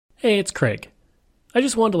Hey, it's Craig. I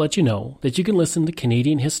just wanted to let you know that you can listen to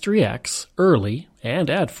Canadian History X early and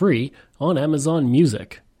ad-free on Amazon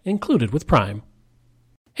Music, included with Prime.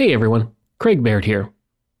 Hey everyone, Craig Baird here.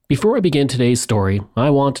 Before I begin today's story,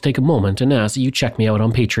 I want to take a moment and ask that you check me out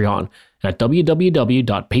on Patreon at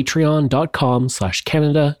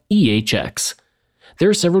www.patreon.com/CanadaEHX. There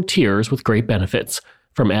are several tiers with great benefits,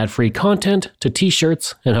 from ad-free content to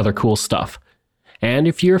t-shirts and other cool stuff. And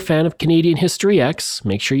if you're a fan of Canadian History X,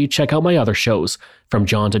 make sure you check out my other shows, From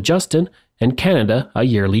John to Justin and Canada, A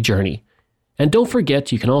Yearly Journey. And don't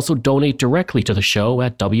forget, you can also donate directly to the show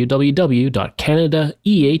at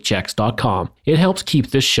www.canadaehx.com. It helps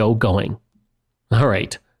keep this show going.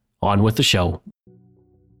 Alright, on with the show.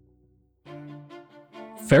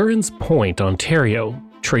 Farron's Point, Ontario,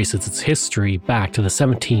 traces its history back to the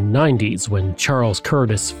 1790s when Charles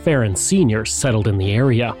Curtis Farron Sr. settled in the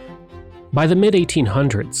area. By the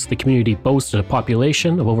mid-1800s, the community boasted a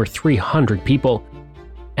population of over 300 people.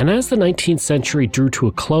 And as the 19th century drew to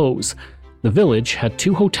a close, the village had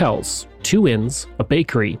 2 hotels, 2 inns, a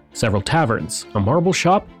bakery, several taverns, a marble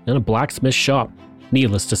shop, and a blacksmith shop.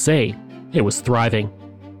 Needless to say, it was thriving.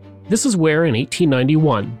 This is where in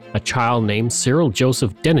 1891, a child named Cyril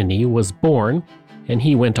Joseph Deneny was born, and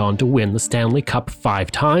he went on to win the Stanley Cup 5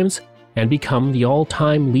 times and become the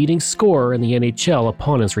all-time leading scorer in the NHL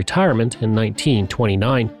upon his retirement in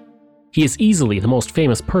 1929. He is easily the most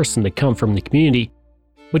famous person to come from the community,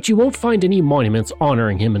 but you won't find any monuments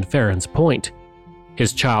honoring him in Farron's Point.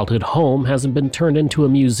 His childhood home hasn't been turned into a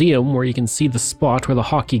museum where you can see the spot where the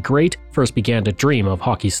hockey great first began to dream of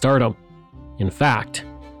hockey stardom. In fact,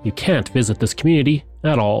 you can't visit this community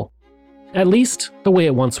at all. At least, the way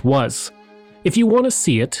it once was. If you want to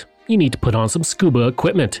see it, you need to put on some scuba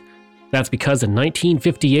equipment. That's because in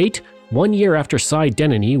 1958, 1 year after Cy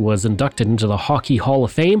Deneny was inducted into the Hockey Hall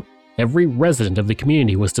of Fame, every resident of the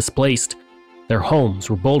community was displaced. Their homes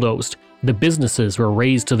were bulldozed, the businesses were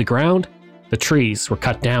razed to the ground, the trees were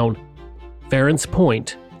cut down. Farron's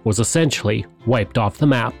Point was essentially wiped off the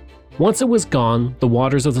map. Once it was gone, the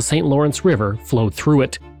waters of the St. Lawrence River flowed through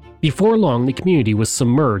it. Before long, the community was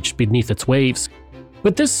submerged beneath its waves.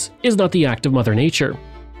 But this is not the act of Mother Nature.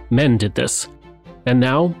 Men did this. And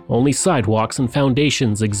now, only sidewalks and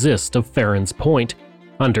foundations exist of Farron's Point,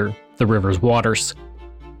 under the river's waters.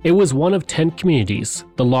 It was one of 10 communities,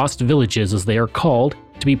 the Lost Villages as they are called,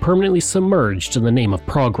 to be permanently submerged in the name of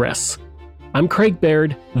progress. I'm Craig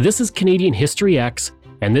Baird, this is Canadian History X,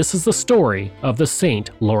 and this is the story of the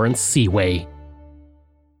St. Lawrence Seaway.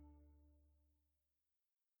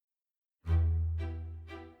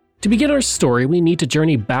 To begin our story, we need to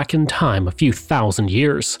journey back in time a few thousand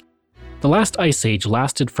years. The last ice age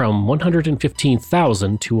lasted from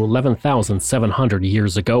 115,000 to 11,700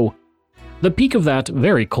 years ago. The peak of that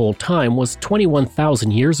very cold time was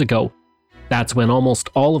 21,000 years ago. That's when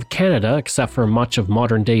almost all of Canada, except for much of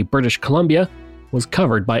modern-day British Columbia, was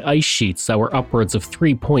covered by ice sheets that were upwards of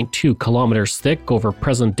 3.2 kilometers thick over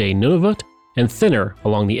present-day Nunavut and thinner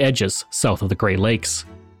along the edges south of the Great Lakes.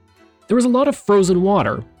 There was a lot of frozen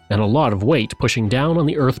water and a lot of weight pushing down on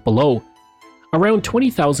the earth below. Around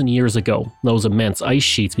 20,000 years ago, those immense ice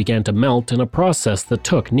sheets began to melt in a process that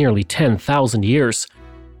took nearly 10,000 years.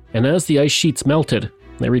 And as the ice sheets melted,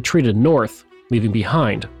 they retreated north, leaving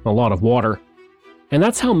behind a lot of water. And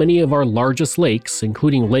that's how many of our largest lakes,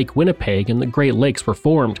 including Lake Winnipeg and the Great Lakes, were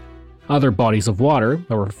formed. Other bodies of water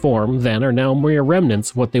that were formed then are now mere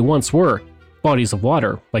remnants of what they once were, bodies of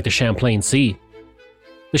water like the Champlain Sea.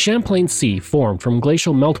 The Champlain Sea formed from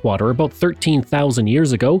glacial meltwater about 13,000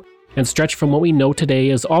 years ago and stretched from what we know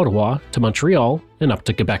today as Ottawa to Montreal and up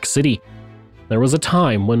to Quebec City. There was a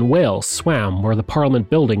time when whales swam where the Parliament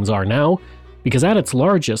buildings are now, because at its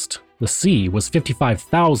largest, the sea was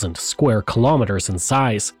 55,000 square kilometers in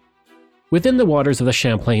size. Within the waters of the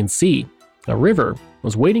Champlain Sea, a river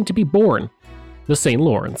was waiting to be born, the St.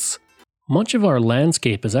 Lawrence. Much of our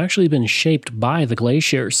landscape has actually been shaped by the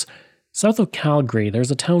glaciers. South of Calgary,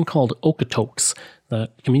 there's a town called Okotoks. The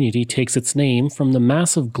community takes its name from the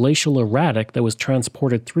massive glacial erratic that was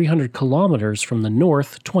transported 300 kilometers from the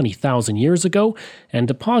north 20,000 years ago and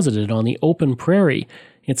deposited on the open prairie.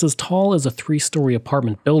 It's as tall as a 3-story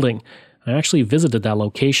apartment building. I actually visited that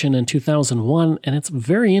location in 2001, and it's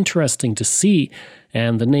very interesting to see.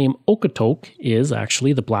 And the name Okotok is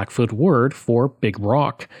actually the Blackfoot word for big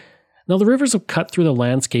rock. Now, the rivers have cut through the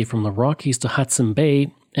landscape from the Rockies to Hudson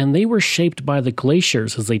Bay, and they were shaped by the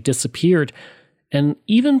glaciers as they disappeared. And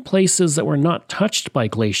even places that were not touched by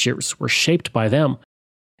glaciers were shaped by them.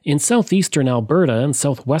 In southeastern Alberta and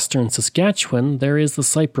southwestern Saskatchewan, there is the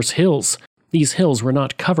Cypress Hills. These hills were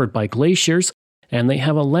not covered by glaciers, and they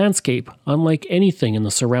have a landscape unlike anything in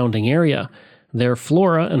the surrounding area. Their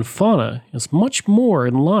flora and fauna is much more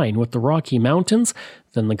in line with the Rocky Mountains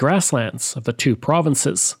than the grasslands of the two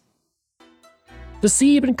provinces. The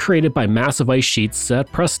sea had been created by massive ice sheets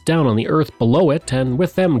that pressed down on the earth below it, and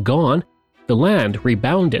with them gone, the land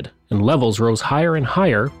rebounded and levels rose higher and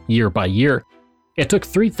higher year by year. It took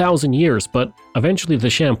 3,000 years, but eventually the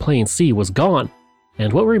Champlain Sea was gone,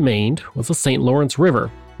 and what remained was the St. Lawrence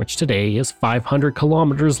River, which today is 500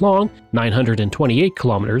 kilometers long, 928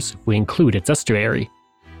 kilometers if we include its estuary.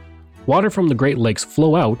 Water from the Great Lakes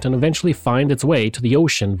flow out and eventually find its way to the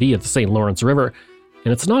ocean via the St. Lawrence River,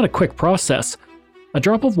 and it's not a quick process. A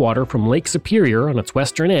drop of water from Lake Superior on its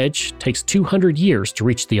western edge takes 200 years to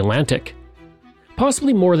reach the Atlantic.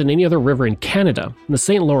 Possibly more than any other river in Canada, the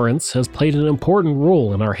St. Lawrence has played an important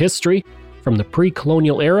role in our history from the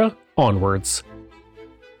pre-colonial era onwards.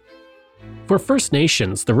 For First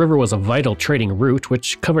Nations, the river was a vital trading route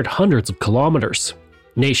which covered hundreds of kilometers.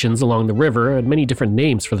 Nations along the river had many different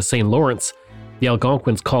names for the St. Lawrence. The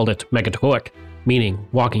Algonquins called it Megatoic, meaning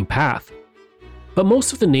walking path. But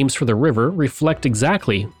most of the names for the river reflect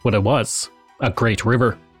exactly what it was, a great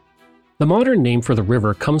river. The modern name for the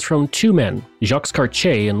river comes from two men, Jacques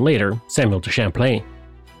Cartier and later Samuel de Champlain.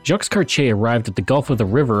 Jacques Cartier arrived at the Gulf of the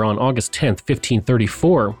River on August 10,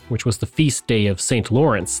 1534, which was the feast day of St.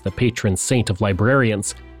 Lawrence, the patron saint of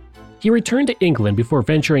librarians. He returned to England before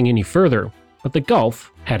venturing any further, but the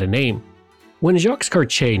Gulf had a name. When Jacques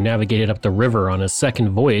Cartier navigated up the river on his second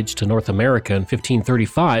voyage to North America in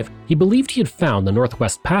 1535, he believed he had found the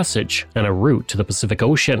Northwest Passage and a route to the Pacific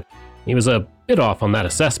Ocean. He was a bit off on that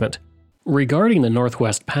assessment. Regarding the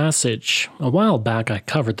Northwest Passage, a while back I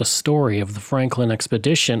covered the story of the Franklin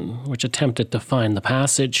expedition, which attempted to find the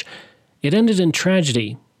passage. It ended in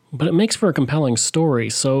tragedy, but it makes for a compelling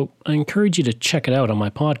story, so I encourage you to check it out on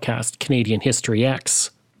my podcast, Canadian History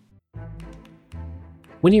X.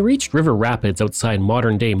 When he reached River Rapids outside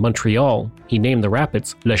modern-day Montreal, he named the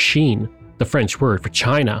rapids La Chine, the French word for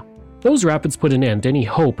China. Those rapids put an end to any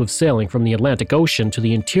hope of sailing from the Atlantic Ocean to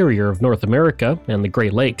the interior of North America and the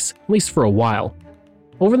Great Lakes, at least for a while.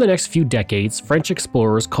 Over the next few decades, French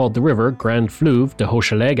explorers called the river Grand Fleuve de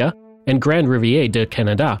Hochelaga and Grand Rivière de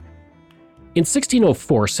Canada. In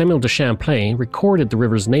 1604, Samuel de Champlain recorded the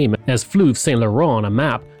river's name as Fleuve Saint-Laurent on a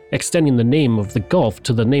map, extending the name of the Gulf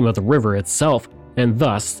to the name of the river itself, and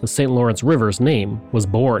thus the St. Lawrence River's name was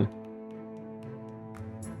born.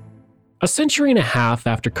 A century and a half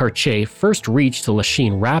after Cartier first reached the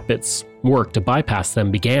Lachine Rapids, work to bypass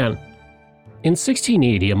them began. In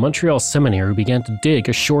 1680, a Montreal seminary began to dig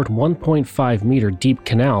a short 1.5 meter deep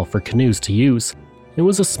canal for canoes to use. It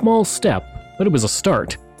was a small step, but it was a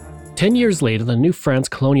start. 10 years later, the New France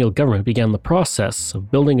colonial government began the process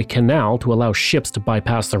of building a canal to allow ships to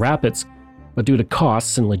bypass the rapids, but due to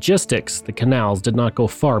costs and logistics, the canals did not go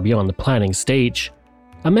far beyond the planning stage.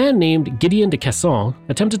 A man named Gideon de Casson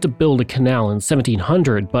attempted to build a canal in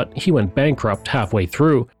 1700, but he went bankrupt halfway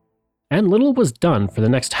through, and little was done for the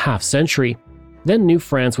next half-century. Then New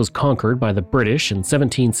France was conquered by the British in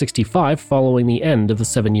 1765 following the end of the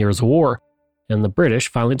 7 Years' War, and the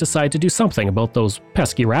British finally decided to do something about those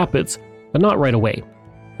pesky rapids, but not right away.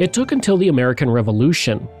 It took until the American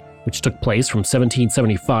Revolution, which took place from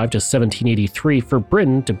 1775 to 1783, for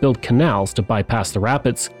Britain to build canals to bypass the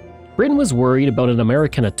rapids. Britain was worried about an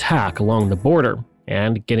American attack along the border,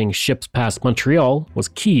 and getting ships past Montreal was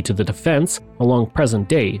key to the defense along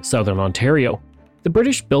present-day southern Ontario. The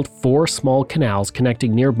British built 4 small canals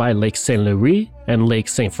connecting nearby Lake St. Louis and Lake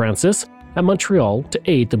St. Francis at Montreal to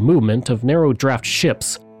aid the movement of narrow-draft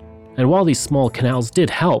ships. And while these small canals did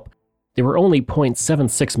help, they were only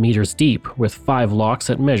 0.76 meters deep, with 5 locks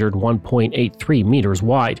that measured 1.83 meters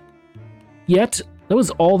wide. Yet, that was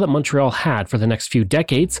all that Montreal had for the next few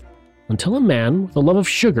decades, until a man with a love of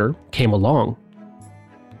sugar came along.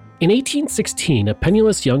 In 1816, a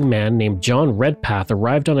penniless young man named John Redpath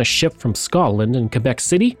arrived on a ship from Scotland in Quebec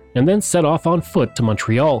City and then set off on foot to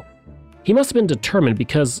Montreal. He must have been determined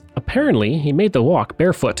because, apparently, he made the walk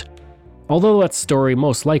barefoot. Although that story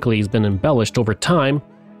most likely has been embellished over time,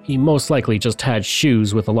 he most likely just had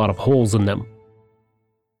shoes with a lot of holes in them.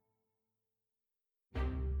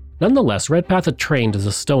 Nonetheless, Redpath had trained as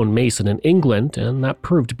a stone mason in England, and that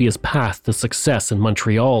proved to be his path to success in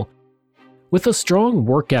Montreal. With a strong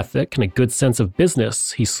work ethic and a good sense of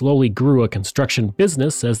business, he slowly grew a construction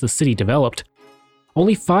business as the city developed.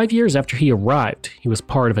 Only 5 years after he arrived, he was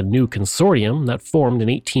part of a new consortium that formed in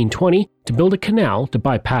 1820 to build a canal to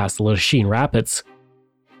bypass the Lachine Rapids.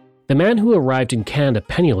 The man who arrived in Canada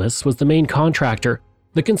penniless was the main contractor.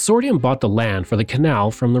 The consortium bought the land for the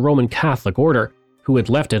canal from the Roman Catholic order, who had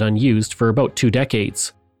left it unused for about 2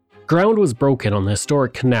 decades. Ground was broken on the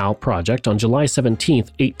historic canal project on July 17,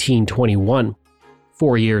 1821.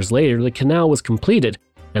 4 years later, the canal was completed,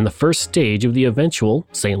 and the first stage of the eventual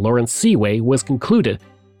St. Lawrence Seaway was concluded,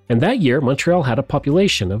 and that year Montreal had a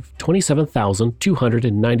population of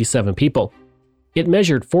 27,297 people. It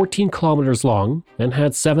measured 14 kilometers long and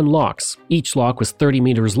had 7 locks. Each lock was 30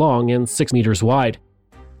 meters long and 6 meters wide.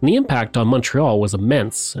 And the impact on Montreal was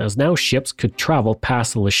immense, as now ships could travel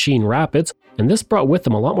past the Lachine Rapids, and this brought with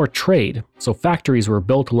them a lot more trade, so factories were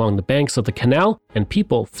built along the banks of the canal, and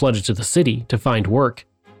people flooded to the city to find work.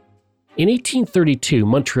 In 1832,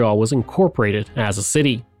 Montreal was incorporated as a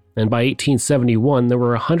city, and by 1871 there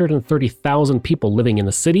were 130,000 people living in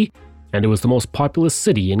the city, and it was the most populous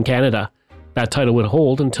city in Canada. That title would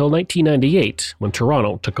hold until 1998, when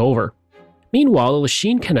Toronto took over. Meanwhile, the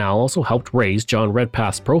Lachine Canal also helped raise John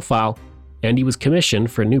Redpath's profile, and he was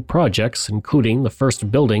commissioned for new projects, including the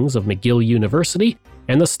first buildings of McGill University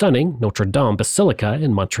and the stunning Notre Dame Basilica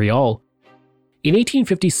in Montreal. In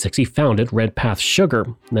 1856, he founded Redpath Sugar,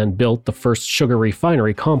 and then built the first sugar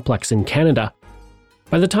refinery complex in Canada.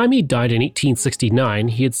 By the time he died in 1869,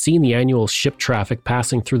 he had seen the annual ship traffic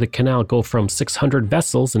passing through the canal go from 600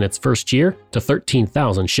 vessels in its first year to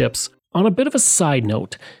 13,000 ships. On a bit of a side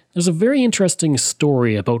note, there's a very interesting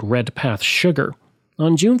story about Redpath Sugar.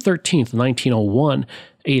 On June 13, 1901,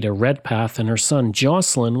 Ada Redpath and her son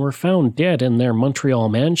Jocelyn were found dead in their Montreal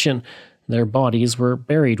mansion. Their bodies were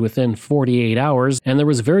buried within 48 hours, and there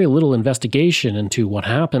was very little investigation into what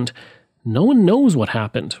happened. No one knows what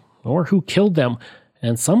happened, or who killed them,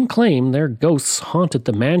 and some claim their ghosts haunted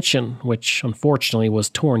the mansion, which unfortunately was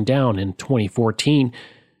torn down in 2014.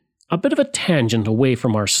 A bit of a tangent away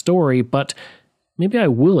from our story, but maybe I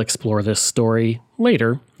will explore this story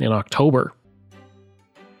later in October.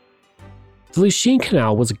 The Lachine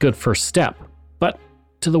Canal was a good first step, but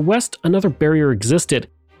to the west another barrier existed,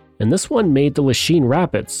 and this one made the Lachine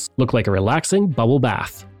Rapids look like a relaxing bubble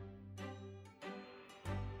bath.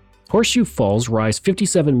 Horseshoe Falls rise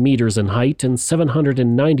 57 meters in height and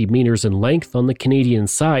 790 meters in length on the Canadian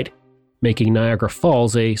side, making Niagara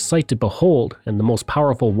Falls a sight to behold and the most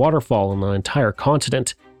powerful waterfall on the entire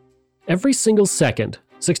continent. Every single second,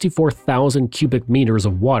 64,000 cubic meters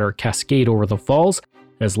of water cascade over the falls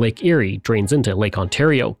as Lake Erie drains into Lake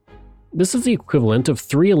Ontario. This is the equivalent of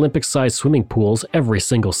 3 Olympic-sized swimming pools every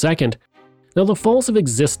single second. Now, the falls have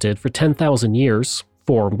existed for 10,000 years,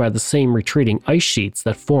 formed by the same retreating ice sheets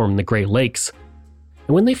that form the Great Lakes.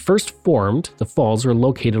 And when they first formed, the falls were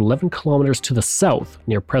located 11 kilometers to the south,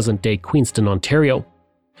 near present-day Queenston, Ontario.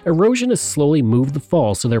 Erosion has slowly moved the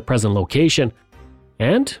falls to their present location.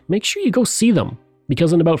 And make sure you go see them,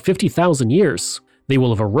 because in about 50,000 years, they will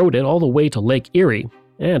have eroded all the way to Lake Erie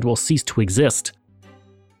and will cease to exist.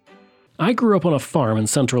 I grew up on a farm in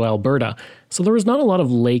central Alberta, so there was not a lot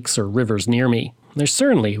of lakes or rivers near me. There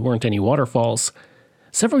certainly weren't any waterfalls.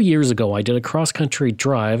 Several years ago, I did a cross-country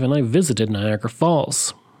drive and I visited Niagara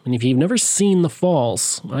Falls. And if you've never seen the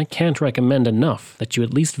falls, I can't recommend enough that you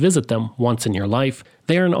at least visit them once in your life.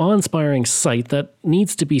 They are an awe-inspiring sight that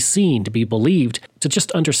needs to be seen to be believed, to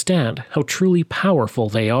just understand how truly powerful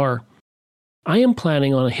they are. I am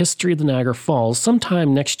planning on a history of the Niagara Falls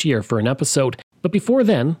sometime next year for an episode, but before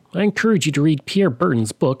then, I encourage you to read Pierre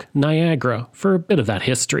Berton's book, Niagara, for a bit of that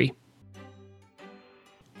history.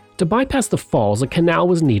 To bypass the falls, a canal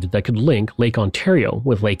was needed that could link Lake Ontario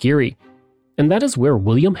with Lake Erie. And that is where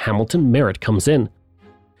William Hamilton Merritt comes in.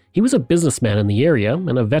 He was a businessman in the area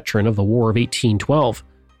and a veteran of the War of 1812.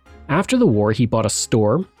 After the war, he bought a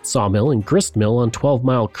store, sawmill, and grist mill on 12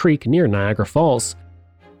 Mile Creek near Niagara Falls.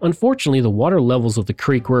 Unfortunately, the water levels of the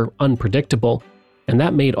creek were unpredictable, and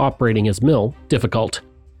that made operating his mill difficult.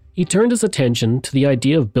 He turned his attention to the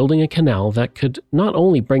idea of building a canal that could not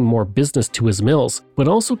only bring more business to his mills, but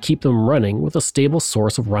also keep them running with a stable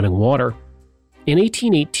source of running water. In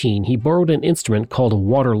 1818, he borrowed an instrument called a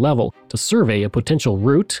water level to survey a potential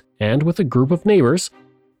route, and with a group of neighbors,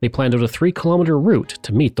 they planned out a 3-kilometer route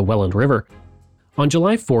to meet the Welland River. On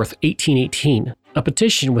July 4, 1818, a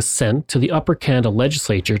petition was sent to the Upper Canada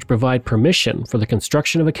Legislature to provide permission for the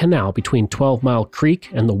construction of a canal between 12 Mile Creek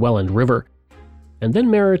and the Welland River. And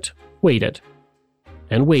then Merritt waited,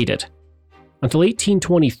 and waited, until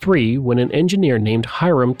 1823 when an engineer named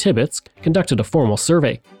Hiram Tibbets conducted a formal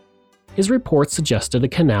survey. His report suggested a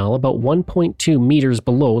canal about 1.2 meters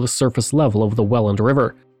below the surface level of the Welland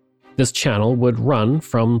River. This channel would run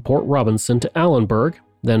from Port Robinson to Allenburg,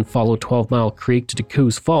 then follow 12 Mile Creek to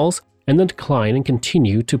Decoos Falls, and then decline and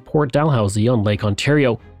continue to Port Dalhousie on Lake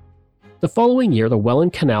Ontario. The following year, the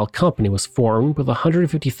Welland Canal Company was formed with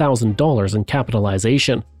 $150,000 in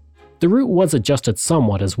capitalization. The route was adjusted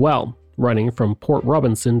somewhat as well, running from Port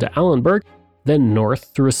Robinson to Allenburg, then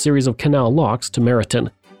north through a series of canal locks to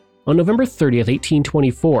Meryton. On November 30th,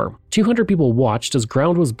 1824, 200 people watched as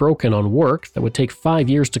ground was broken on work that would take 5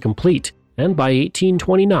 years to complete, and by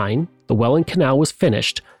 1829, the Welland Canal was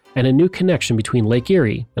finished, and a new connection between Lake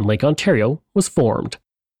Erie and Lake Ontario was formed.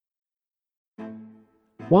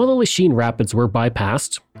 While the Lachine Rapids were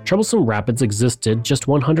bypassed, troublesome rapids existed just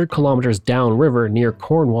 100 kilometers downriver near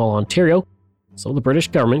Cornwall, Ontario, so the British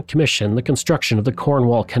government commissioned the construction of the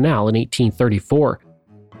Cornwall Canal in 1834.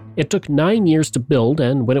 It took 9 years to build,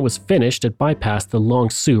 and when it was finished, it bypassed the Long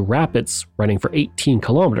Sault Rapids, running for 18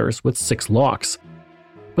 kilometers with 6 locks.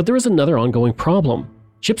 But there was another ongoing problem.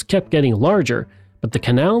 Ships kept getting larger, but the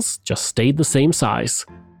canals just stayed the same size.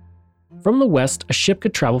 From the west, a ship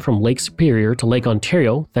could travel from Lake Superior to Lake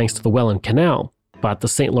Ontario thanks to the Welland Canal, but the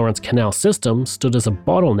St. Lawrence Canal system stood as a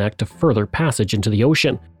bottleneck to further passage into the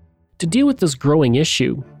ocean. To deal with this growing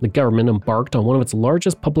issue, the government embarked on one of its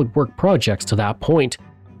largest public work projects to that point.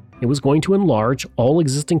 It was going to enlarge all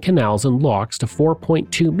existing canals and locks to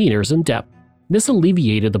 4.2 meters in depth. This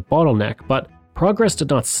alleviated the bottleneck, but progress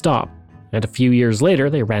did not stop, and a few years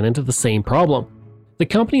later they ran into the same problem. The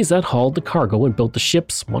companies that hauled the cargo and built the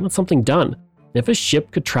ships wanted something done. If a ship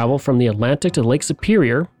could travel from the Atlantic to Lake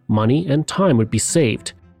Superior, money and time would be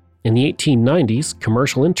saved. In the 1890s,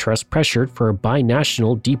 commercial interests pressured for a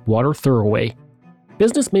binational deep-water thoroughway.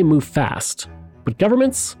 Business may move fast, but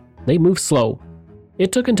governments, they move slow.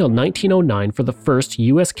 It took until 1909 for the first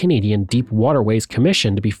U.S.-Canadian Deep Waterways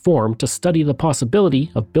Commission to be formed to study the possibility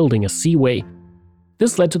of building a seaway.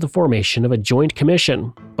 This led to the formation of a joint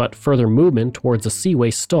commission, but further movement towards a seaway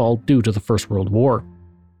stalled due to the First World War.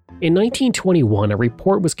 In 1921, a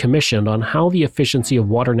report was commissioned on how the efficiency of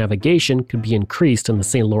water navigation could be increased in the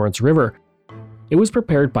St. Lawrence River. It was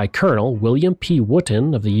prepared by Colonel William P.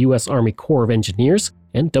 Wootton of the U.S. Army Corps of Engineers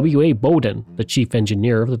and W.A. Bowden, the chief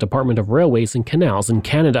engineer of the Department of Railways and Canals in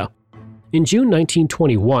Canada. In June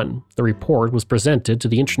 1921, the report was presented to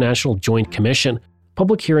the International Joint Commission.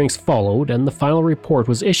 Public hearings followed, and the final report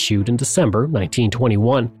was issued in December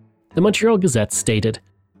 1921. The Montreal Gazette stated,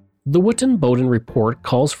 "The Wootton-Bowden report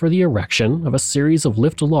calls for the erection of a series of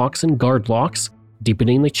lift locks and guard locks,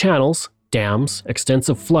 deepening the channels, dams,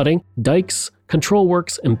 extensive flooding, dikes, control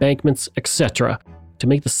works, embankments, etc., to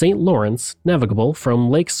make the St. Lawrence navigable from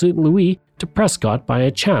Lake St. Louis to Prescott by a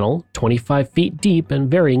channel 25 feet deep and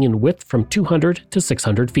varying in width from 200 to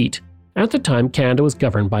 600 feet. At the time, Canada was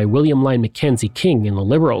governed by William Lyon Mackenzie King and the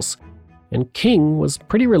Liberals, and King was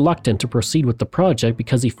pretty reluctant to proceed with the project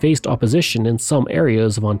because he faced opposition in some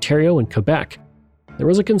areas of Ontario and Quebec. There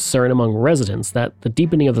was a concern among residents that the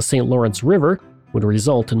deepening of the St. Lawrence River would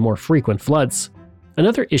result in more frequent floods.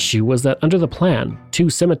 Another issue was that under the plan, 2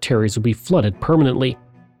 cemeteries would be flooded permanently.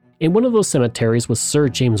 In one of those cemeteries was Sir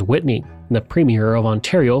James Whitney, the Premier of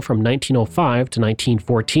Ontario from 1905 to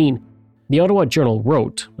 1914. The Ottawa Journal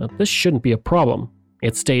wrote that this shouldn't be a problem.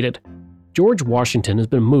 It stated, "George Washington has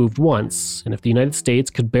been moved once, and if the United States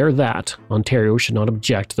could bear that, Ontario should not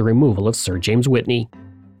object to the removal of Sir James Whitney."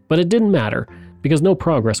 But it didn't matter, because no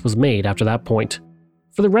progress was made after that point.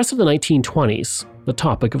 For the rest of the 1920s, the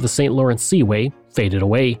topic of the St. Lawrence Seaway faded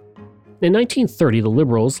away. In 1930, the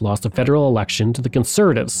Liberals lost a federal election to the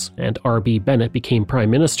Conservatives, and R.B. Bennett became Prime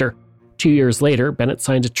Minister. 2 years later, Bennett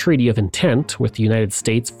signed a treaty of intent with the United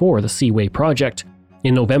States for the Seaway project.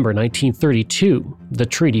 In November 1932, the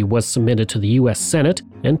treaty was submitted to the U.S. Senate,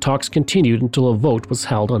 and talks continued until a vote was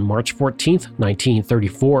held on March 14,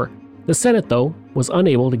 1934. The Senate, though, was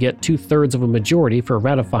unable to get 2/3 of a majority for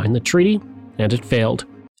ratifying the treaty, and it failed.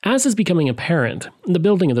 As is becoming apparent, the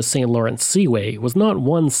building of the St. Lawrence Seaway was not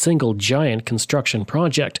one single giant construction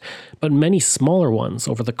project, but many smaller ones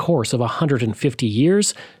over the course of 150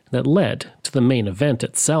 years that led to the main event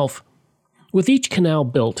itself. With each canal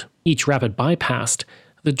built, each rapid bypassed,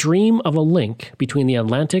 the dream of a link between the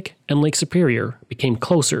Atlantic and Lake Superior became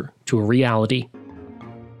closer to a reality.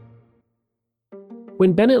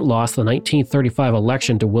 When Bennett lost the 1935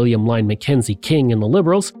 election to William Lyon Mackenzie King and the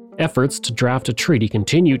Liberals, efforts to draft a treaty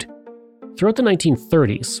continued. Throughout the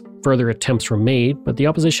 1930s, further attempts were made, but the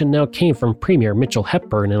opposition now came from Premier Mitchell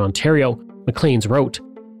Hepburn in Ontario. Maclean's wrote,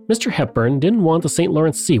 "Mr. Hepburn didn't want the St.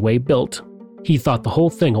 Lawrence Seaway built. He thought the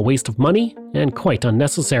whole thing a waste of money and quite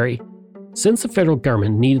unnecessary. Since the federal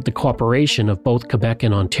government needed the cooperation of both Quebec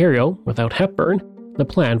and Ontario, without Hepburn, the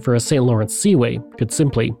plan for a St. Lawrence Seaway could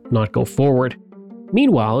simply not go forward."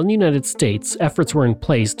 Meanwhile, in the United States, efforts were in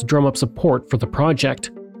place to drum up support for the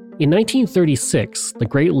project. In 1936, the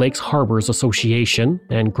Great Lakes Harbors Association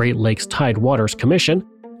and Great Lakes Tidewaters Commission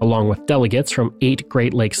along with delegates from 8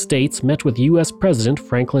 Great Lakes states, met with U.S. President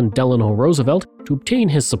Franklin Delano Roosevelt to obtain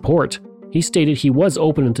his support. He stated he was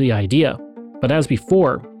open to the idea, but as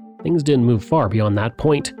before, things didn't move far beyond that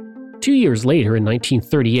point. 2 years later, in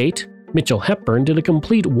 1938, Mitchell Hepburn did a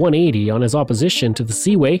complete 180 on his opposition to the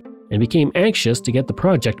Seaway and became anxious to get the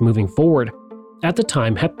project moving forward. At the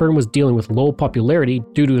time, Hepburn was dealing with low popularity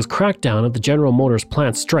due to his crackdown of the General Motors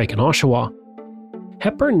plant strike in Oshawa.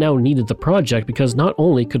 Hepburn now needed the project because not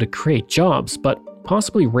only could it create jobs, but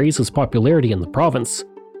possibly raise his popularity in the province.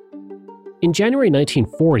 In January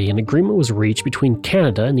 1940, an agreement was reached between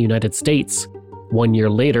Canada and the United States. 1 year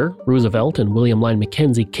later, Roosevelt and William Lyon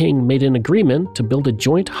Mackenzie King made an agreement to build a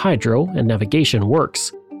joint hydro and navigation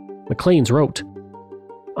works. Maclean's wrote,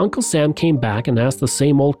 "Uncle Sam came back and asked the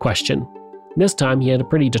same old question. This time he had a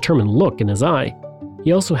pretty determined look in his eye.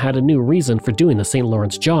 He also had a new reason for doing the St.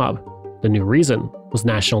 Lawrence job. The new reason was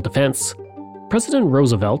national defense." President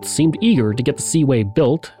Roosevelt seemed eager to get the Seaway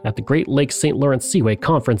built. At the Great Lakes St. Lawrence Seaway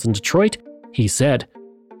Conference in Detroit, he said,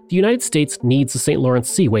 "The United States needs the St. Lawrence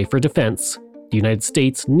Seaway for defense. The United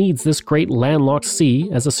States needs this great landlocked sea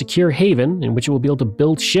as a secure haven in which it will be able to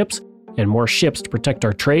build ships and more ships to protect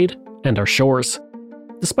our trade and our shores."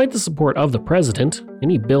 Despite the support of the president,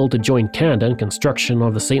 any bill to join Canada in construction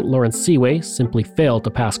of the St. Lawrence Seaway simply failed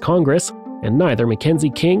to pass Congress, and neither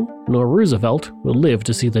Mackenzie King nor Roosevelt would live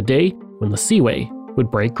to see the day when the Seaway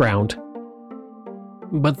would break ground.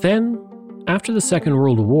 But then, after the Second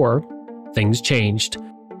World War, things changed.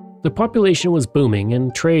 The population was booming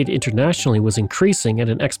and trade internationally was increasing at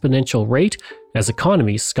an exponential rate as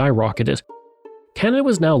economies skyrocketed. Canada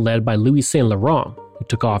was now led by Louis Saint Laurent, who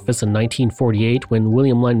took office in 1948 when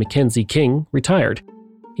William Lyon Mackenzie King retired.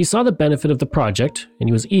 He saw the benefit of the project and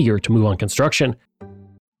he was eager to move on construction.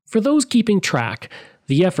 For those keeping track,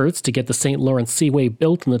 the efforts to get the St. Lawrence Seaway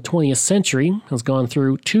built in the 20th century has gone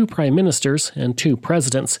through 2 prime ministers and 2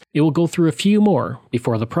 presidents. It will go through a few more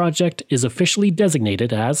before the project is officially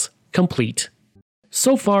designated as complete.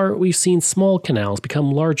 So far, we've seen small canals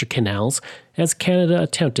become larger canals as Canada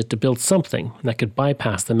attempted to build something that could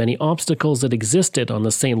bypass the many obstacles that existed on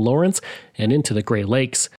the St. Lawrence and into the Great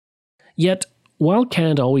Lakes. Yet, while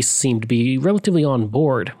Canada always seemed to be relatively on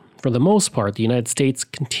board, for the most part, the United States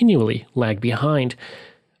continually lagged behind.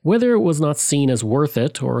 Whether it was not seen as worth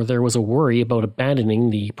it or there was a worry about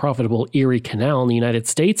abandoning the profitable Erie Canal in the United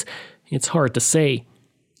States, it's hard to say.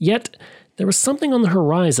 Yet, there was something on the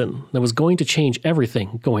horizon that was going to change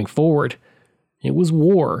everything going forward. It was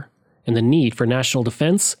war, and the need for national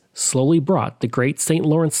defense slowly brought the Great St.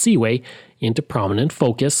 Lawrence Seaway into prominent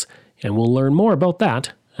focus, and we'll learn more about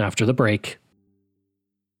that after the break.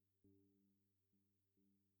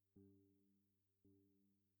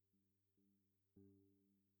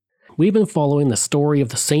 We've been following the story of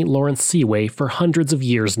the St. Lawrence Seaway for hundreds of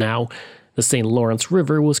years now. The St. Lawrence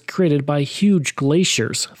River was created by huge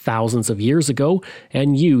glaciers thousands of years ago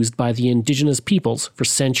and used by the indigenous peoples for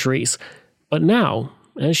centuries. But now,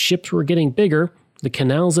 as ships were getting bigger, the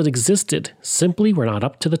canals that existed simply were not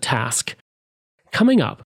up to the task. Coming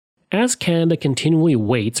up, as Canada continually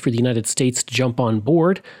waits for the United States to jump on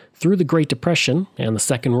board, through the Great Depression and the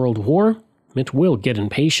Second World War, it will get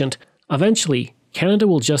impatient. Eventually, Canada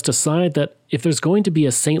will just decide that if there's going to be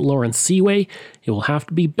a St. Lawrence Seaway, it will have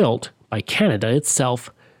to be built by Canada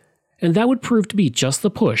itself. And that would prove to be just the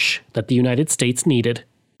push that the United States needed.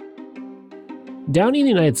 Down in the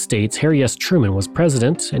United States, Harry S. Truman was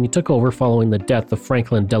president, and he took over following the death of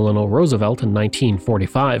Franklin Delano Roosevelt in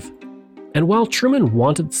 1945. And while Truman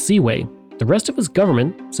wanted the Seaway, the rest of his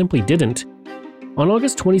government simply didn't. On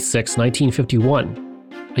August 26, 1951,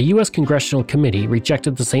 a U.S. congressional committee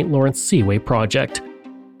rejected the St. Lawrence Seaway project.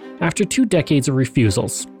 After 2 decades of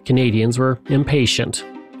refusals, Canadians were impatient,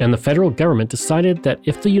 and the federal government decided that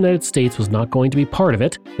if the United States was not going to be part of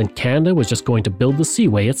it, then Canada was just going to build the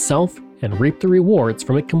Seaway itself and reap the rewards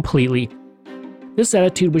from it completely. This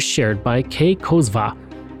attitude was shared by Kay Kozva,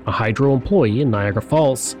 a hydro employee in Niagara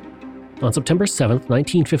Falls. On September 7,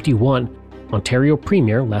 1951, Ontario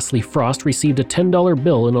Premier Leslie Frost received a $10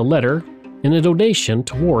 bill in a letter in a donation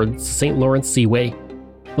towards the St. Lawrence Seaway.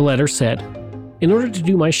 The letter said, "In order to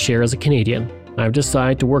do my share as a Canadian, I've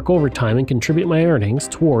decided to work overtime and contribute my earnings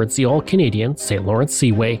towards the all-Canadian St. Lawrence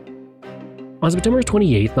Seaway." On September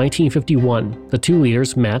 28, 1951, the 2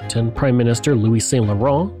 leaders met and Prime Minister Louis Saint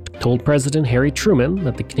Laurent told President Harry Truman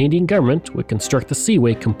that the Canadian government would construct the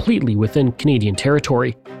Seaway completely within Canadian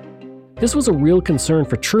territory. This was a real concern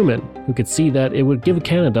for Truman, who could see that it would give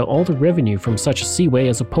Canada all the revenue from such a seaway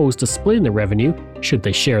as opposed to splitting the revenue should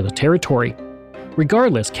they share the territory.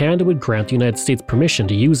 Regardless, Canada would grant the United States permission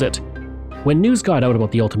to use it. When news got out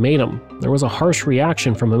about the ultimatum, there was a harsh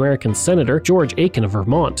reaction from American Senator George Aiken of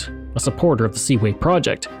Vermont, a supporter of the Seaway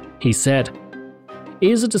project. He said, "It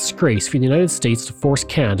is a disgrace for the United States to force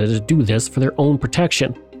Canada to do this for their own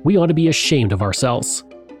protection. We ought to be ashamed of ourselves."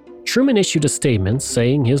 Truman issued a statement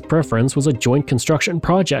saying his preference was a joint construction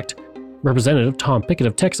project. Representative Tom Pickett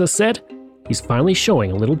of Texas said, "He's finally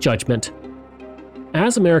showing a little judgment."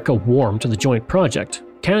 As America warmed to the joint project,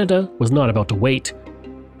 Canada was not about to wait.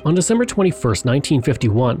 On December 21,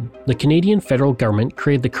 1951, the Canadian federal government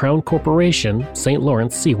created the Crown Corporation St.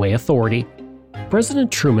 Lawrence Seaway Authority. President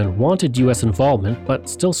Truman wanted U.S. involvement but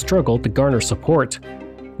still struggled to garner support.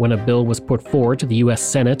 When a bill was put forward to the U.S.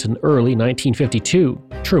 Senate in early 1952,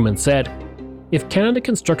 Truman said, "If Canada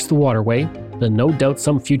constructs the waterway, then no doubt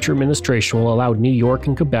some future administration will allow New York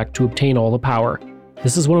and Quebec to obtain all the power.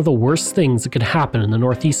 This is one of the worst things that could happen in the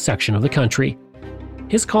northeast section of the country."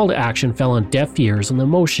 His call to action fell on deaf ears and the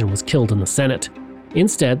motion was killed in the Senate.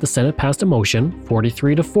 Instead, the Senate passed a motion,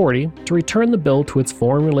 43-40, to return the bill to its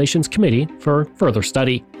Foreign Relations Committee for further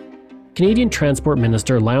study. Canadian Transport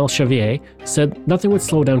Minister Lionel Chauvier said nothing would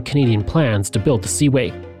slow down Canadian plans to build the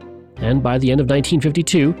Seaway. And by the end of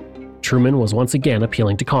 1952, Truman was once again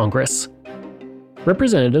appealing to Congress.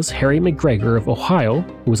 Representatives Harry McGregor of Ohio,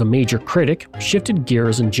 who was a major critic, shifted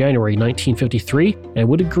gears in January 1953 and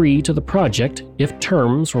would agree to the project if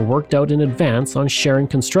terms were worked out in advance on sharing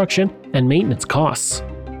construction and maintenance costs.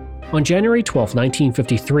 On January 12,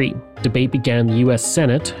 1953, debate began in the U.S.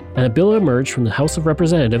 Senate, and a bill emerged from the House of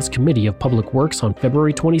Representatives Committee of Public Works on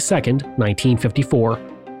February 22, 1954.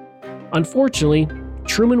 Unfortunately,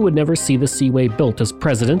 Truman would never see the Seaway built as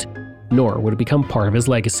president, nor would it become part of his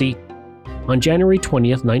legacy. On January 20,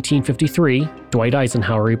 1953, Dwight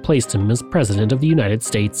Eisenhower replaced him as President of the United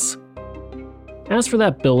States. As for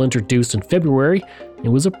that bill introduced in February, it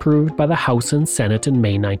was approved by the House and Senate in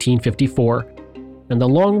May 1954, and the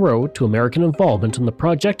long road to American involvement in the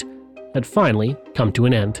project had finally come to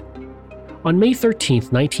an end. On May 13,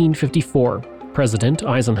 1954, President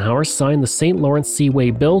Eisenhower signed the St. Lawrence Seaway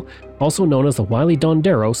Bill, also known as the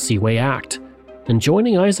Wiley-Dondero Seaway Act. And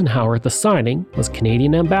joining Eisenhower at the signing was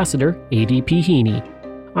Canadian Ambassador A.D.P. Heaney.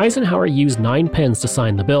 Eisenhower used 9 pens to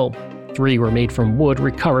sign the bill. 3 were made from wood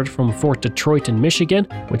recovered from Fort Detroit in Michigan,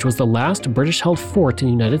 which was the last British-held fort in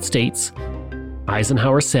the United States.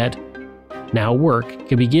 Eisenhower said, "Now work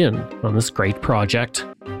can begin on this great project."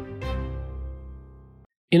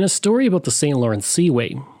 In a story about the St. Lawrence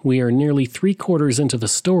Seaway, we are nearly 3/4 into the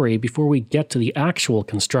story before we get to the actual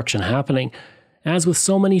construction happening. As with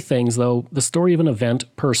so many things, though, the story of an event,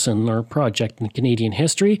 person, or project in Canadian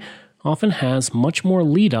history often has much more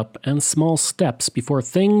lead-up and small steps before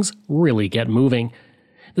things really get moving.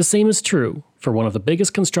 The same is true for one of the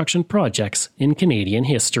biggest construction projects in Canadian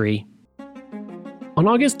history. On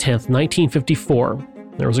August 10, 1954,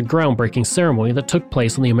 there was a groundbreaking ceremony that took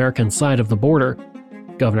place on the American side of the border.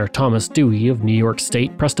 Governor Thomas Dewey of New York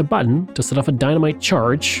State pressed a button to set off a dynamite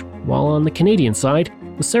charge, while on the Canadian side,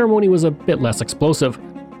 the ceremony was a bit less explosive.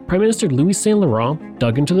 Prime Minister Louis St. Laurent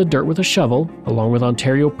dug into the dirt with a shovel, along with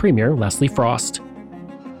Ontario Premier Leslie Frost.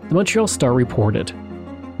 The Montreal Star reported,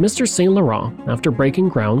 Mr. St. Laurent, after breaking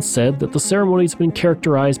ground, said that the ceremony has been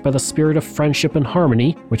characterized by the spirit of friendship and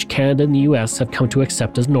harmony, which Canada and the US have come to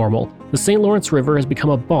accept as normal. The St. Lawrence River has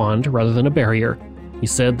become a bond rather than a barrier. He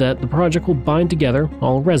said that the project will bind together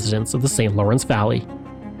all residents of the St. Lawrence Valley.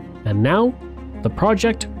 And now, the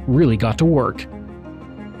project really got to work.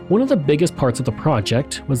 One of the biggest parts of the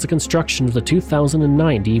project was the construction of the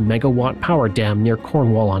 2,090 megawatt power dam near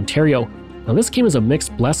Cornwall, Ontario. Now this came as a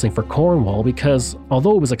mixed blessing for Cornwall because,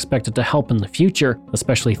 although it was expected to help in the future,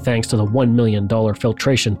 especially thanks to the $1 million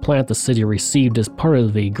filtration plant the city received as part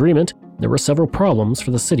of the agreement, there were several problems for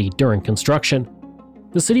the city during construction.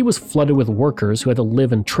 The city was flooded with workers who had to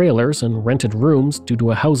live in trailers and rented rooms due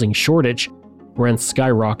to a housing shortage. Rents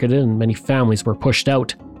skyrocketed and many families were pushed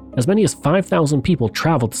out. As many as 5,000 people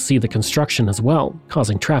traveled to see the construction as well,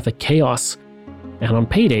 causing traffic chaos. And on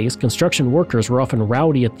paydays, construction workers were often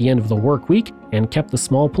rowdy at the end of the work week and kept the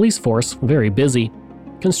small police force very busy.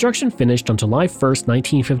 Construction finished on July 1,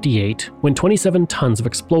 1958, when 27 tons of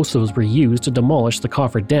explosives were used to demolish the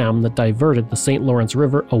coffer dam that diverted the St. Lawrence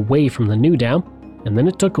River away from the new dam, and then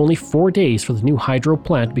it took only 4 days for the new hydro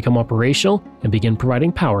plant to become operational and begin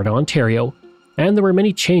providing power to Ontario. And there were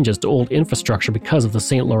many changes to old infrastructure because of the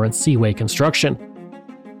St. Lawrence Seaway construction.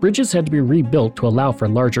 Bridges had to be rebuilt to allow for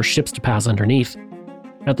larger ships to pass underneath.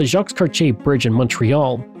 At the Jacques-Cartier Bridge in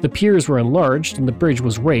Montreal, the piers were enlarged and the bridge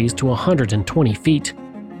was raised to 120 feet.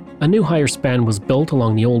 A new higher span was built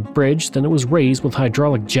along the old bridge, then it was raised with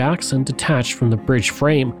hydraulic jacks and detached from the bridge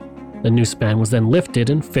frame. The new span was then lifted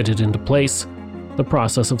and fitted into place. The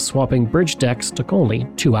process of swapping bridge decks took only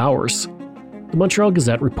 2 hours. The Montreal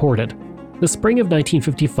Gazette reported, "The spring of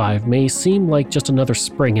 1955 may seem like just another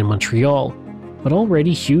spring in Montreal, but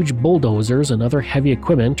already huge bulldozers and other heavy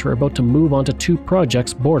equipment are about to move onto 2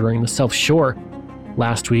 projects bordering the South Shore.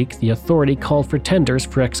 Last week, the authority called for tenders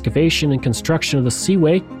for excavation and construction of the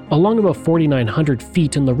Seaway along about 4,900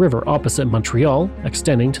 feet in the river opposite Montreal,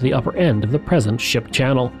 extending to the upper end of the present ship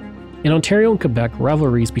channel. In Ontario and Quebec,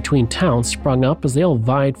 rivalries between towns sprung up as they all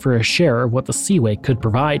vied for a share of what the Seaway could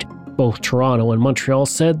provide. Both Toronto and Montreal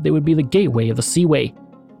said they would be the gateway of the Seaway.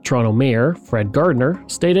 Toronto Mayor Fred Gardner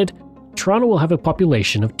stated, "Toronto will have a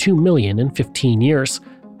population of 2 million in 15 years.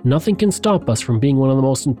 Nothing can stop us from being one of the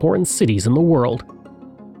most important cities in the world."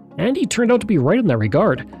 And he turned out to be right in that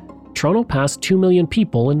regard. Toronto passed 2 million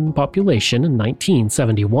people in population in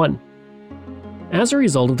 1971. As a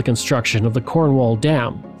result of the construction of the Cornwall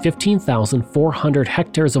Dam, 15,400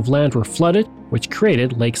 hectares of land were flooded, which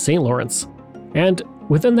created Lake St. Lawrence. And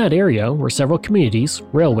within that area were several communities,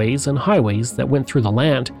 railways, and highways that went through the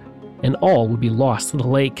land, and all would be lost to the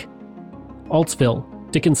lake. Altsville,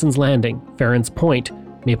 Dickinson's Landing, Farron's Point,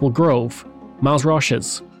 Maple Grove, Miles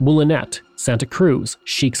Roches, Moulinette, Santa Cruz,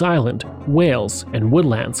 Sheik's Island, Wales, and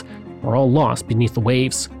Woodlands were all lost beneath the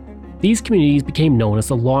waves. These communities became known as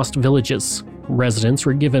the Lost Villages. Residents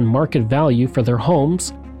were given market value for their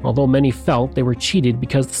homes, although many felt they were cheated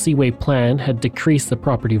because the Seaway plan had decreased the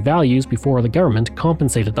property values before the government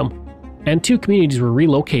compensated them. And 2 communities were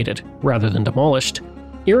relocated, rather than demolished.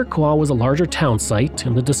 Iroquois was a larger town site,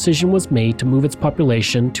 and the decision was made to move its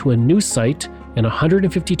population to a new site, and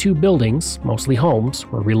 152 buildings, mostly homes,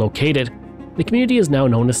 were relocated. The community is now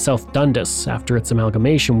known as South Dundas, after its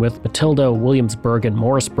amalgamation with Matilda, Williamsburg, and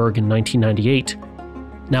Morrisburg in 1998.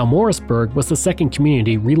 Now, Morrisburg was the second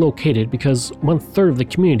community relocated because 1/3 of the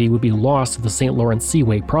community would be lost to the St. Lawrence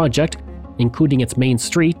Seaway project, including its main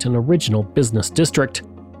street and original business district.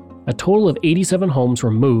 A total of 87 homes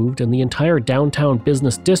were moved, and the entire downtown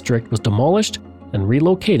business district was demolished and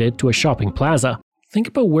relocated to a shopping plaza. Think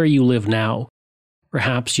about where you live now.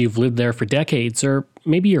 Perhaps you've lived there for decades, or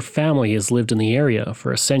maybe your family has lived in the area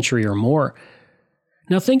for a century or more.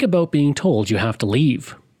 Now think about being told you have to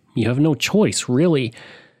leave. You have no choice, really.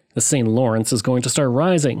 The St. Lawrence is going to start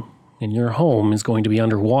rising, and your home is going to be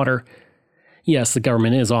underwater. Yes, the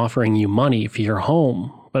government is offering you money for your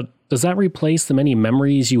home, but does that replace the many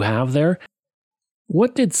memories you have there?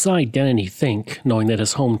 What did Cy Dennedy think, knowing that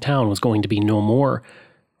his hometown was going to be no more?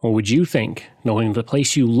 What would you think, knowing the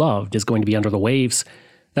place you loved is going to be under the waves?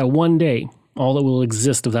 That one day, all that will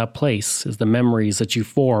exist of that place is the memories that you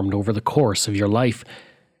formed over the course of your life.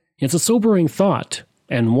 It's a sobering thought,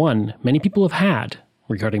 and one many people have had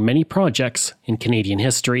regarding many projects in Canadian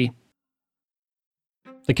history.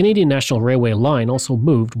 The Canadian National Railway line also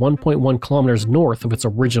moved 1.1 kilometers north of its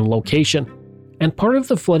original location, and part of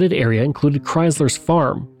the flooded area included Chrysler's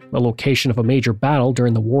Farm, a location of a major battle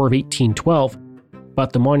during the War of 1812,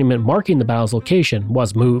 but the monument marking the battle's location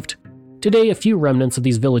was moved. Today, a few remnants of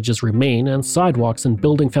these villages remain, and sidewalks and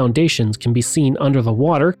building foundations can be seen under the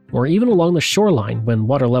water or even along the shoreline when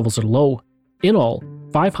water levels are low. In all,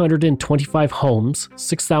 525 homes,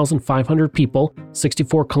 6,500 people,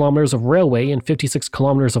 64 kilometers of railway, and 56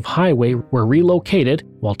 kilometers of highway were relocated,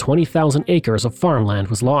 while 20,000 acres of farmland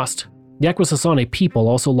was lost. The Akwesasne people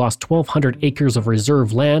also lost 1,200 acres of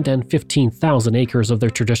reserve land and 15,000 acres of their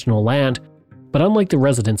traditional land. But unlike the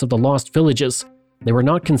residents of the lost villages, they were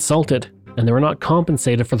not consulted, and they were not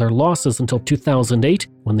compensated for their losses until 2008,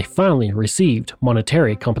 when they finally received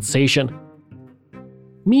monetary compensation.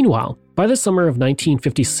 Meanwhile, by the summer of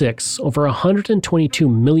 1956, over $122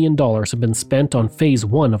 million had been spent on Phase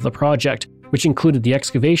 1 of the project, which included the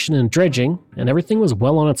excavation and dredging, and everything was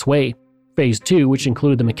well on its way. Phase 2, which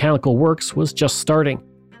included the mechanical works, was just starting,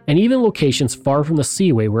 and even locations far from the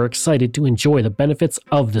Seaway were excited to enjoy the benefits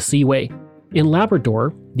of the Seaway. In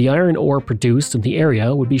Labrador, the iron ore produced in the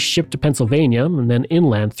area would be shipped to Pennsylvania and then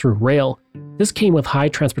inland through rail. This came with high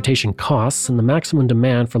transportation costs, and the maximum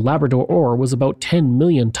demand for Labrador ore was about 10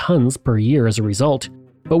 million tons per year as a result.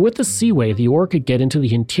 But with the Seaway, the ore could get into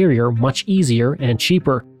the interior much easier and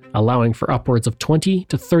cheaper, allowing for upwards of 20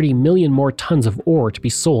 to 30 million more tons of ore to be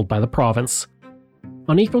sold by the province.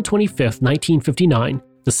 On April 25, 1959,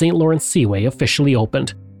 the St. Lawrence Seaway officially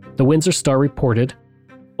opened. The Windsor Star reported,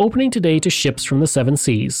 "Opening today to ships from the 7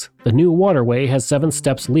 seas, the new waterway has 7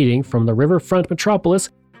 steps leading from the riverfront metropolis,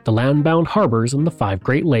 the land-bound harbors, and the 5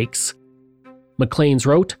 Great Lakes." Maclean's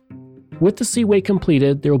wrote, "With the Seaway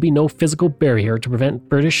completed, there will be no physical barrier to prevent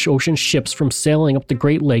British ocean ships from sailing up the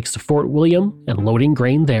Great Lakes to Fort William and loading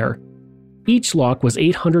grain there." Each lock was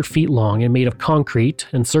 800 feet long and made of concrete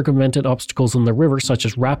and circumvented obstacles in the river such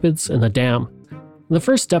as rapids and the dam. The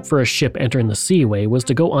first step for a ship entering the Seaway was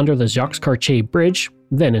to go under the Jacques-Cartier Bridge,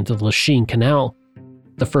 then into the Lachine Canal.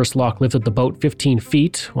 The first lock lifted the boat 15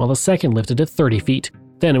 feet, while the second lifted it 30 feet.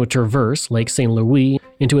 Then it would traverse Lake St. Louis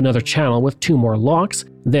into another channel with 2 more locks,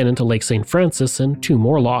 then into Lake St. Francis and 2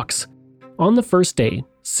 more locks. On the first day,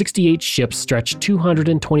 68 ships stretched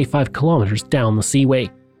 225 kilometers down the Seaway.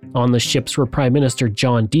 On the ships were Prime Minister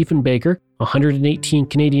John Diefenbaker, 118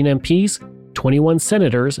 Canadian MPs, 21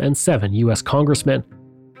 senators, and 7 U.S. congressmen.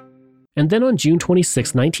 And then on June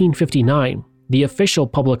 26, 1959, the official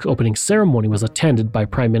public opening ceremony was attended by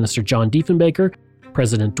Prime Minister John Diefenbaker,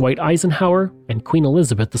 President Dwight Eisenhower, and Queen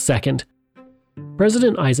Elizabeth II.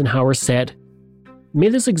 President Eisenhower said, "May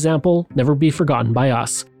this example never be forgotten by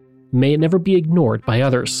us. May it never be ignored by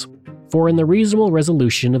others. For in the reasonable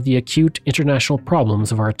resolution of the acute international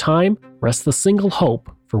problems of our time rests the single hope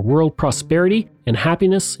for world prosperity and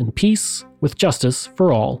happiness and peace with justice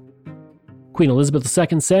for all." Queen Elizabeth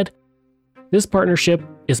II said, "This partnership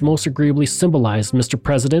is most agreeably symbolized, Mr.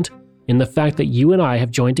 President, in the fact that you and I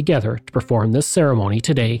have joined together to perform this ceremony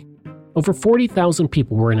today." Over 40,000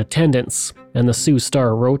 people were in attendance, and the Sioux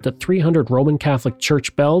Star wrote that 300 Roman Catholic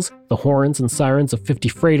church bells, the horns and sirens of 50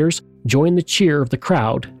 freighters, joined the cheer of the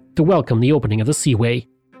crowd to welcome the opening of the Seaway.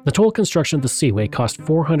 The total construction of the Seaway cost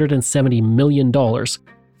 $470 million,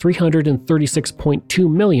 $336.2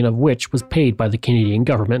 million of which was paid by the Canadian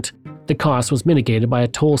government. The cost was mitigated by a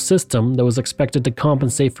toll system that was expected to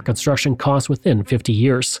compensate for construction costs within 50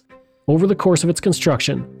 years. Over the course of its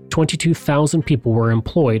construction, 22,000 people were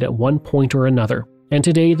employed at one point or another, and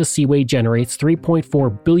today the Seaway generates $3.4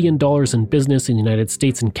 billion in business in the United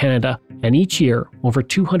States and Canada, and each year, over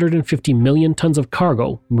 250 million tons of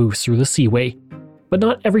cargo moves through the Seaway. But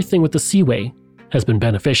not everything with the Seaway has been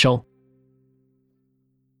beneficial.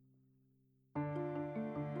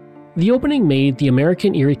 The opening made the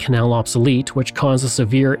American Erie Canal obsolete, which caused a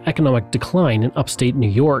severe economic decline in upstate New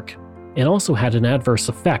York. It also had an adverse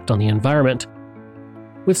effect on the environment.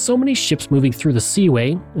 With so many ships moving through the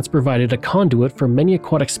Seaway, it's provided a conduit for many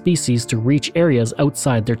aquatic species to reach areas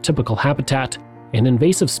outside their typical habitat, and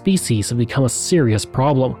invasive species have become a serious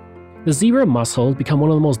problem. The zebra mussel has become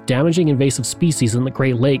one of the most damaging invasive species in the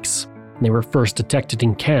Great Lakes. They were first detected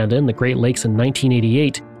in Canada in the Great Lakes in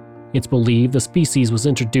 1988. It's believed the species was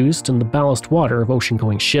introduced in the ballast water of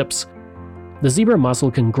ocean-going ships. The zebra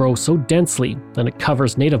mussel can grow so densely that it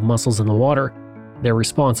covers native mussels in the water. They're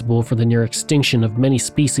responsible for the near extinction of many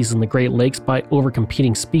species in the Great Lakes by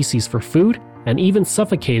overcompeting species for food and even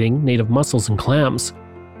suffocating native mussels and clams.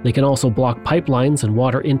 They can also block pipelines and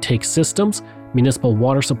water intake systems, municipal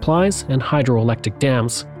water supplies, and hydroelectric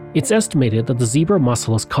dams. It's estimated that the zebra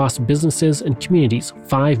mussel has cost businesses and communities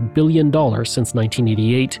 $5 billion since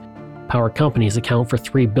 1988. Power companies account for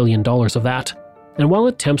 $3 billion of that. And while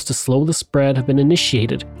attempts to slow the spread have been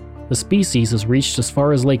initiated, the species has reached as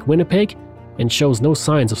far as Lake Winnipeg and shows no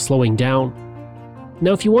signs of slowing down.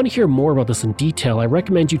 Now, if you want to hear more about this in detail, I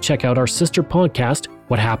recommend you check out our sister podcast,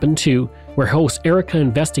 What Happened To, where host Erica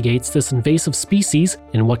investigates this invasive species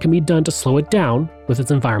and what can be done to slow it down with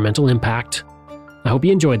its environmental impact. I hope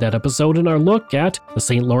you enjoyed that episode and our look at the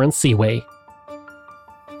St. Lawrence Seaway.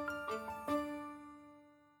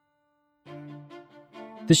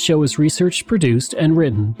 This show is researched, produced, and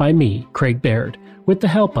written by me, Craig Baird, with the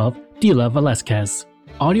help of Dila Velasquez.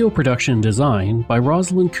 Audio production and design by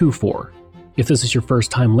Rosalind Kufor. If this is your first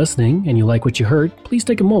time listening and you like what you heard, please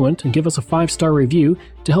take a moment and give us a 5-star review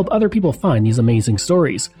to help other people find these amazing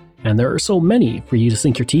stories. And there are so many for you to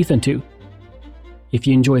sink your teeth into. If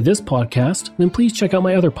you enjoy this podcast, then please check out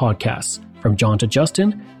my other podcasts, From John to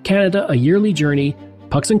Justin, Canada, A Yearly Journey,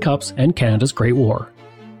 Pucks and Cups, and Canada's Great War.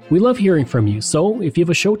 We love hearing from you, so if you have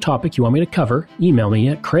a show topic you want me to cover, email me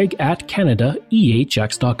at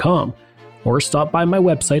craig@canadaehx.com or stop by my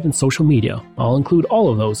website and social media. I'll include all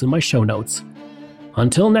of those in my show notes.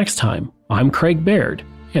 Until next time, I'm Craig Baird,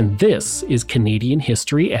 and this is Canadian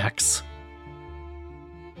History X.